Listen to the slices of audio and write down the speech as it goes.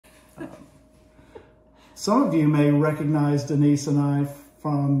Some of you may recognize Denise and I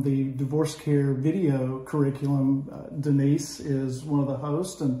from the divorce care video curriculum. Denise is one of the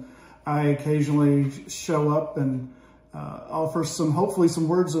hosts, and I occasionally show up and offer hopefully some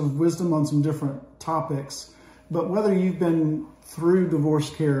words of wisdom on some different topics. But whether you've been through divorce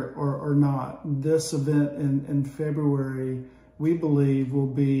care or not, this event in February, we believe, will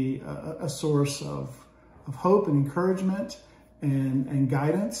be a source of hope and encouragement and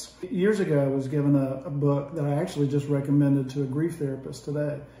guidance. Years ago, I was given a book that I actually just recommended to a grief therapist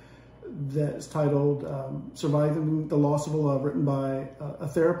today that's titled Surviving the Loss of a Love, written by a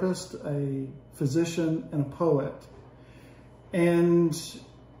therapist, a physician, and a poet. And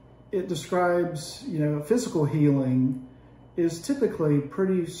it describes, physical healing is typically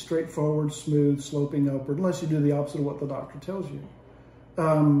pretty straightforward, smooth, sloping upward, unless you do the opposite of what the doctor tells you.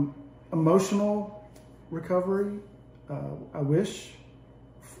 Emotional recovery, I wish,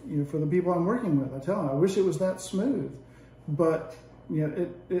 for the people I'm working with, I tell them, I wish it was that smooth. But,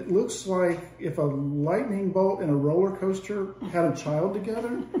 it looks like if a lightning bolt and a roller coaster had a child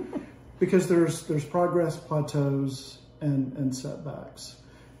together, because there's progress, plateaus, and setbacks.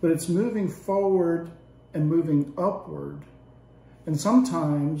 But it's moving forward and moving upward. And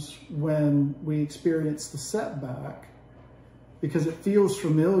sometimes when we experience the setback, because it feels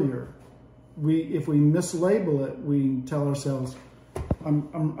familiar, if we mislabel it, we tell ourselves,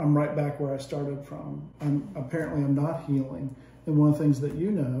 I'm right back where I started from. Apparently I'm not healing. And one of the things that you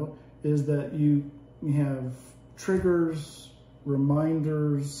know is that you have triggers,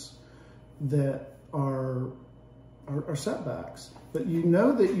 reminders that are setbacks. But you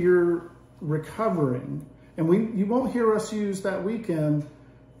know that you're recovering. And you won't hear us use that weekend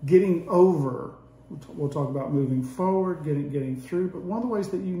getting over. We'll talk about moving forward, getting through. But one of the ways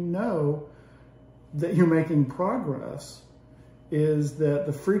that you know that you're making progress is that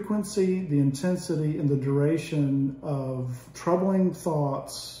the frequency, the intensity, and the duration of troubling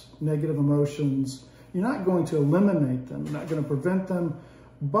thoughts, negative emotions, you're not going to eliminate them, you're not going to prevent them,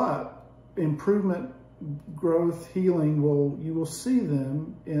 but improvement, growth, healing, you will see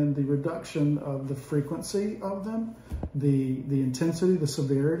them in the reduction of the frequency of them, the intensity, the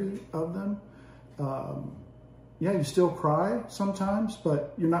severity of them. Yeah, you still cry sometimes,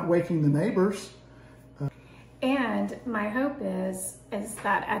 but you're not waking the neighbors. And my hope is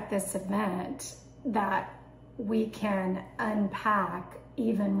that at this event that we can unpack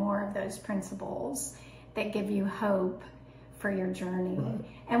even more of those principles that give you hope for your journey. Right.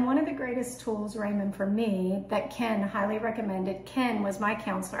 And one of the greatest tools, Raymond, for me, that Ken highly recommended, Ken was my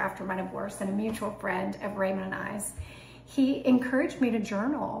counselor after my divorce and a mutual friend of Raymond and I's. He encouraged me to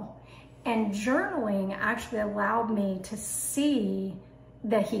journal, and journaling actually allowed me to see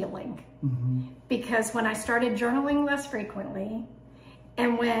the healing. Mm-hmm. Because when I started journaling less frequently,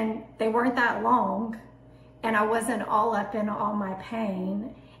 and when they weren't that long, and I wasn't all up in all my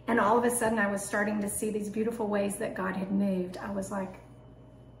pain, and all of a sudden I was starting to see these beautiful ways that God had moved, I was like,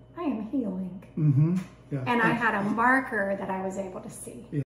 I am healing. Mm-hmm. Yeah. And I had a marker that I was able to see. Yeah.